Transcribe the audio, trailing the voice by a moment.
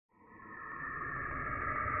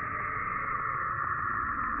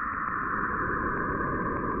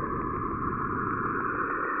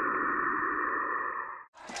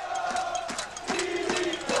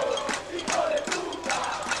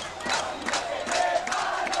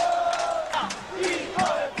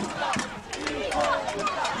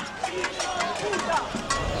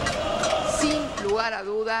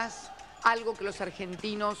deudas, algo que los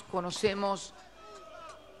argentinos conocemos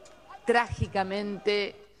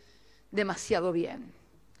trágicamente demasiado bien,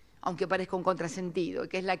 aunque parezca un contrasentido,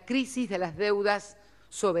 que es la crisis de las deudas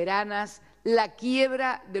soberanas, la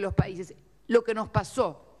quiebra de los países. Lo que nos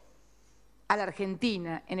pasó a la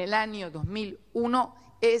Argentina en el año 2001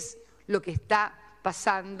 es lo que está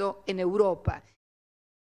pasando en Europa.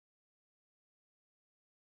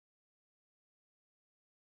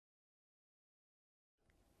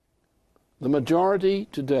 The majority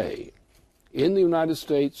today in the United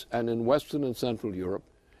States and in Western and Central Europe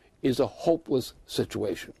is a hopeless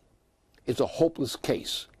situation. It's a hopeless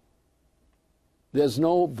case. There's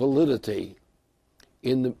no validity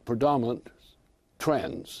in the predominant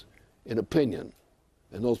trends in opinion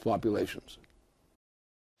in those populations.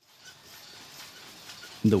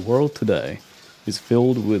 The world today is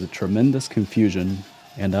filled with tremendous confusion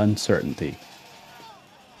and uncertainty.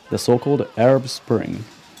 The so-called Arab Spring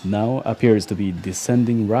now appears to be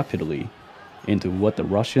descending rapidly into what the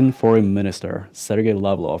Russian Foreign Minister Sergei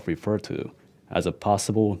Lavrov referred to as a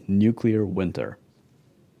possible nuclear winter.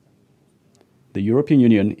 The European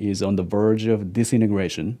Union is on the verge of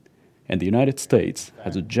disintegration, and the United States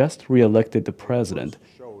has just re-elected the president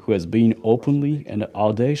who has been openly and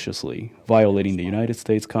audaciously violating the United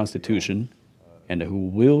States Constitution and who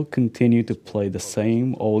will continue to play the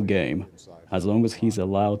same old game as long as he's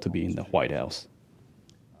allowed to be in the White House.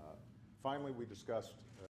 Finally, we discussed.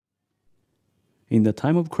 In the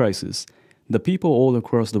time of crisis, the people all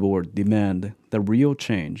across the board demand the real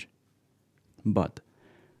change. But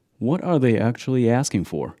what are they actually asking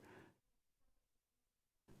for?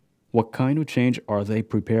 What kind of change are they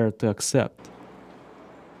prepared to accept?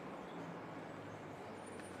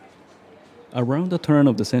 Around the turn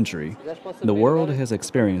of the century, the world has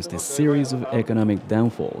experienced a series of economic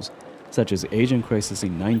downfalls, such as Asian crisis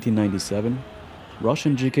in 1997,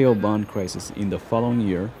 Russian GKO bond crisis in the following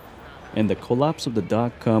year, and the collapse of the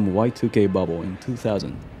dot-com Y2K bubble in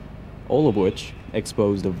 2000, all of which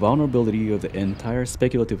exposed the vulnerability of the entire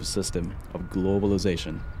speculative system of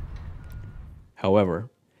globalization.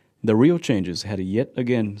 However, the real changes had yet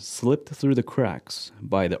again slipped through the cracks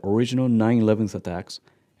by the original 9/11 attacks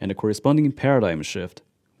and a corresponding paradigm shift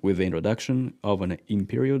with the introduction of an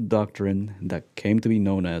imperial doctrine that came to be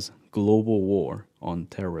known as global war on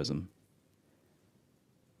terrorism.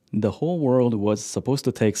 The whole world was supposed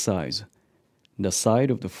to take sides, the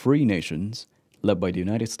side of the free nations, led by the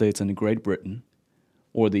United States and Great Britain,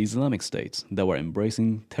 or the Islamic states that were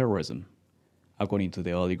embracing terrorism, according to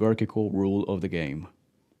the oligarchical rule of the game.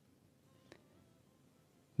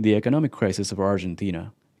 The economic crisis of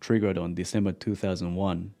Argentina, triggered on December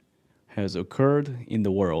 2001, has occurred in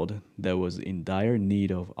the world that was in dire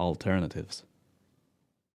need of alternatives.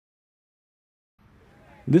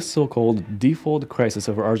 This so-called default crisis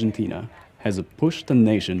of Argentina has pushed the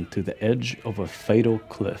nation to the edge of a fatal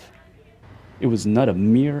cliff. It was not a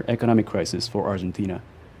mere economic crisis for Argentina,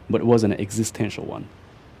 but was an existential one,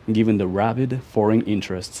 given the rabid foreign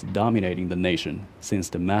interests dominating the nation since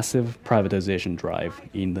the massive privatization drive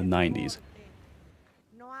in the 90s.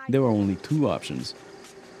 There were only two options.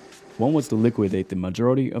 One was to liquidate the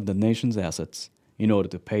majority of the nation's assets in order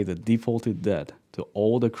to pay the defaulted debt to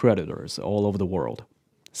all the creditors all over the world,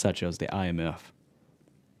 such as the IMF.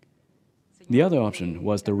 The other option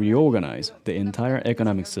was to reorganize the entire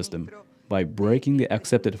economic system by breaking the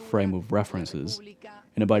accepted frame of references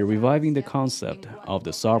and by reviving the concept of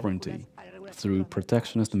the sovereignty through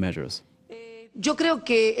protectionist measures. Yo creo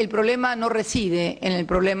que el problema no reside en el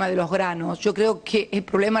problema de los granos, yo creo que el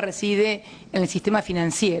problema reside en el sistema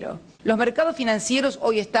financiero. Los mercados financieros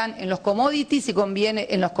hoy están en los commodities y conviene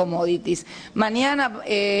en los commodities. Mañana,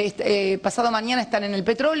 pasado mañana están en el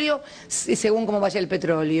petróleo, según cómo vaya el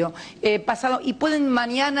petróleo. Y pueden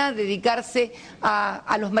mañana dedicarse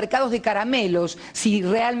a los mercados de caramelos, si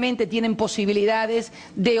realmente tienen posibilidades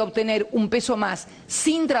de obtener un peso más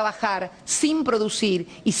sin trabajar, sin producir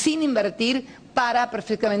y sin invertir, para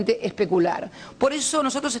perfectamente especular. Por eso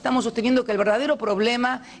nosotros estamos sosteniendo que el verdadero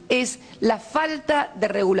problema es la falta de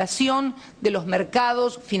regulación de los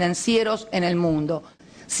mercados financieros en el mundo.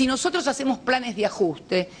 Si nosotros hacemos planes de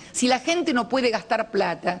ajuste, si la gente no puede gastar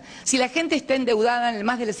plata, si la gente está endeudada en el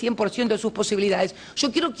más del 100% de sus posibilidades, yo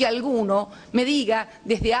quiero que alguno me diga,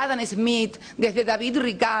 desde Adam Smith, desde David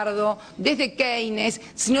Ricardo, desde Keynes,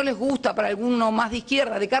 si no les gusta para alguno más de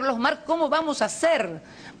izquierda, de Carlos Marx, ¿cómo vamos a hacer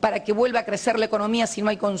para que vuelva a crecer la economía si no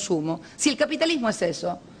hay consumo? Si el capitalismo es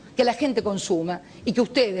eso, que la gente consuma y que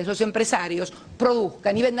ustedes, los empresarios,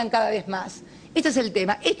 produzcan y vendan cada vez más. Este es el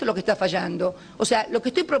tema, esto es lo que está fallando. O sea, lo que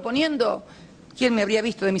estoy proponiendo, ¿quién me habría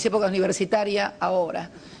visto de mis épocas universitarias ahora?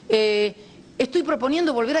 Estoy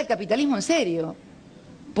proponiendo volver al capitalismo en serio,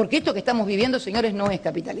 porque esto que estamos viviendo, señores, no es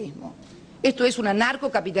capitalismo. Esto es un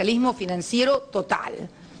anarcocapitalismo financiero total,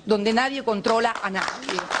 donde nadie controla a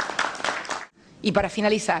nadie. Y para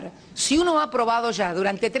finalizar, si uno ha probado ya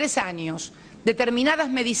durante 3 años determinadas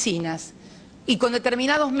medicinas y con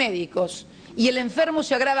determinados médicos y el enfermo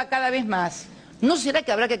se agrava cada vez más, ¿no será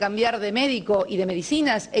que habrá que cambiar de médico y de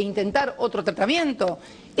medicinas e intentar otro tratamiento?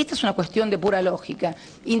 Esta es una cuestión de pura lógica.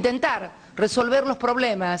 Intentar resolver los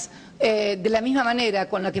problemas de la misma manera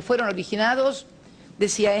con la que fueron originados,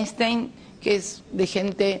 decía Einstein, que es de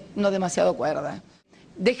gente no demasiado cuerda.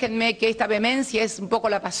 Déjenme que esta vehemencia es un poco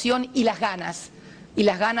la pasión y las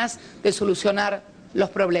ganas de solucionar los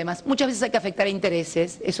problemas. Muchas veces hay que afectar a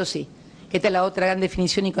intereses, eso sí, que esta es la otra gran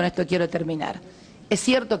definición y con esto quiero terminar. Es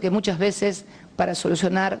cierto que muchas veces para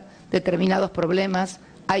solucionar determinados problemas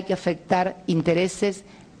hay que afectar intereses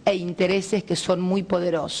e intereses que son muy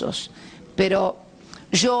poderosos, pero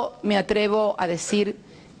yo me atrevo a decir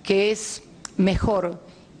que es mejor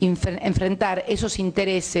enfrentar esos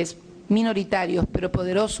intereses minoritarios pero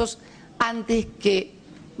poderosos antes que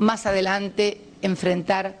más adelante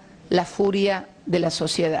enfrentar la furia de la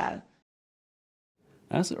sociedad.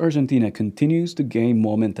 As Argentina continues to gain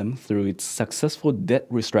momentum through its successful debt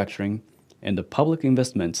restructuring and the public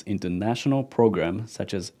investments into national programs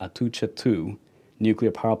such as Atucha 2,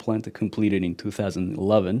 nuclear power plant completed in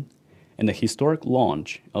 2011, and the historic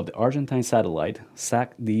launch of the Argentine satellite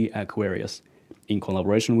SAC-D Aquarius in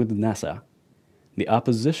collaboration with NASA, the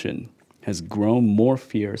opposition has grown more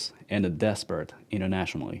fierce and desperate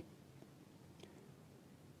internationally.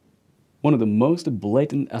 One of the most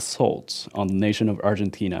blatant assaults on the nation of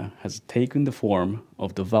Argentina has taken the form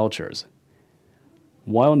of the vouchers.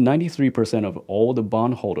 While 93% of all the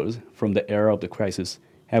bondholders from the era of the crisis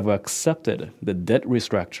have accepted the debt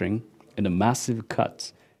restructuring and the massive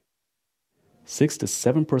cuts, 6 to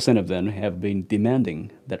 7% of them have been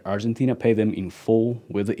demanding that Argentina pay them in full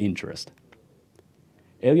with the interest.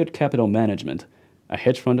 Elliott Capital Management, a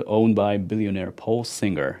hedge fund owned by billionaire Paul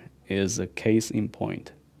Singer, is a case in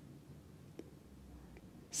point.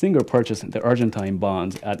 Singer purchased the Argentine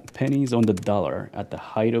bonds at pennies on the dollar at the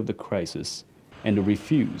height of the crisis and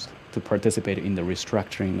refused to participate in the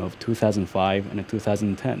restructuring of 2005 and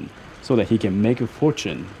 2010 so that he can make a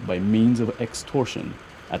fortune by means of extortion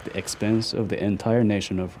at the expense of the entire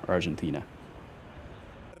nation of Argentina.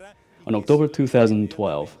 On October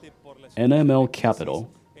 2012, NML Capital,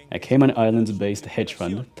 a Cayman Islands-based hedge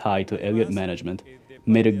fund tied to Elliott Management,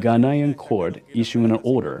 made a Ghanaian court issue an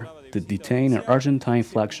order to detain an Argentine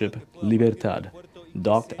flagship, Libertad,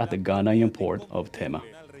 docked at the Ghanaian port of Tema.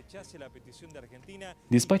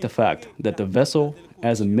 Despite the fact that the vessel,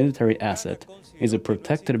 as a military asset, is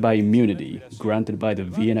protected by immunity granted by the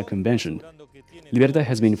Vienna Convention, Libertad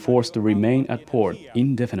has been forced to remain at port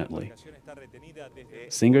indefinitely.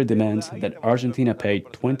 Singer demands that Argentina pay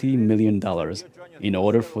 $20 million in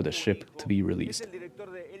order for the ship to be released.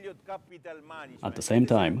 At the same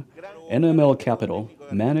time, NML Capital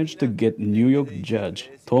managed to get New York judge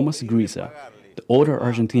Thomas Grisa to order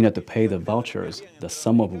Argentina to pay the vouchers the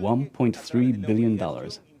sum of $1.3 billion.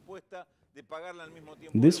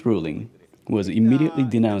 This ruling was immediately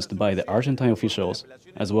denounced by the Argentine officials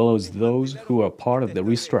as well as those who are part of the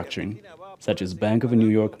restructuring, such as Bank of New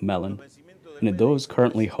York Mellon, and those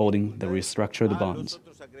currently holding the restructured bonds.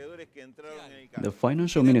 The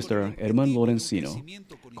financial minister, Herman Lorenzino,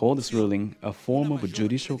 called this ruling a form of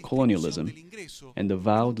judicial colonialism and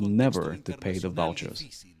vowed never to pay the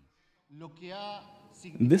vouchers.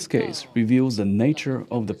 This case reveals the nature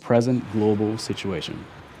of the present global situation.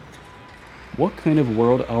 What kind of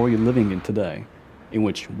world are we living in today, in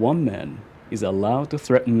which one man is allowed to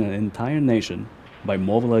threaten an entire nation by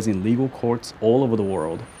mobilizing legal courts all over the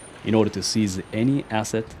world in order to seize any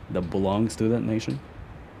asset that belongs to that nation?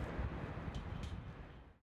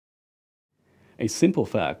 A simple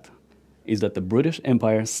fact is that the British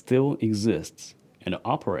Empire still exists and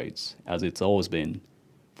operates, as it's always been,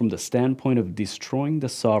 from the standpoint of destroying the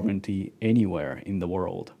sovereignty anywhere in the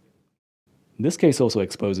world. This case also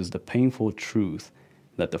exposes the painful truth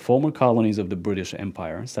that the former colonies of the British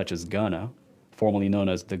Empire, such as Ghana, formerly known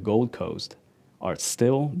as the Gold Coast, are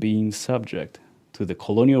still being subject to the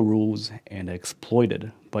colonial rules and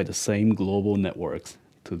exploited by the same global networks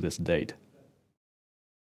to this date.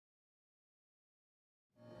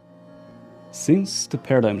 Since the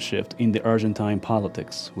paradigm shift in the Argentine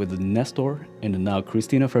politics with Nestor and now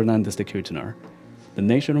Cristina Fernández de Kirchner, the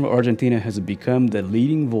nation of Argentina has become the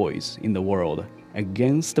leading voice in the world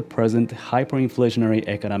against the present hyperinflationary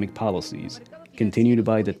economic policies continued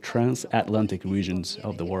by the transatlantic regions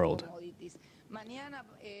of the world.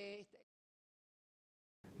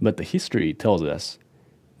 But the history tells us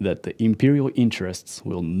that the imperial interests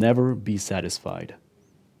will never be satisfied.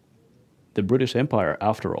 The British Empire,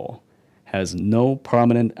 after all, has no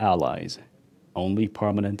permanent allies, only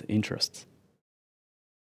permanent interests.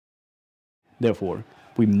 Therefore,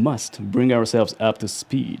 we must bring ourselves up to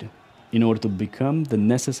speed in order to become the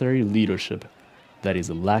necessary leadership that is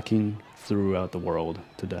lacking throughout the world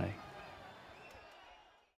today.